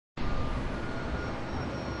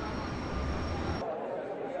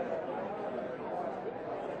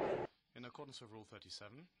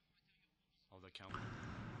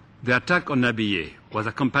The attack on Abyei was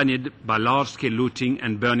accompanied by large-scale looting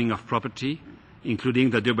and burning of property, including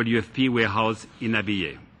the WFP warehouse in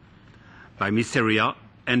Abyei, by Miseria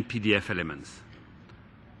and PDF elements.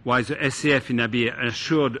 While the SAF in Abyei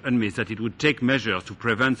assured UNMISS that it would take measures to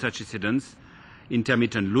prevent such incidents,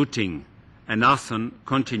 intermittent looting and arson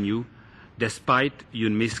continue despite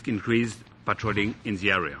UNMISS increased patrolling in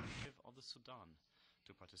the area.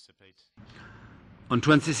 On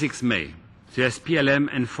 26 May, the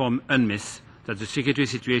SPLM informed UNMISS that the security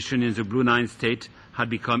situation in the Blue Nile state had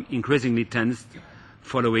become increasingly tense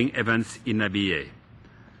following events in Abyei.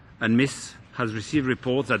 UNMISS has received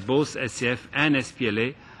reports that both SAF and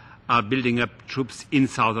SPLA are building up troops in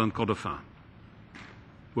southern Kordofan.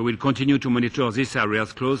 We will continue to monitor these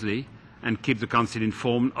areas closely and keep the Council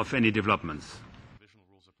informed of any developments.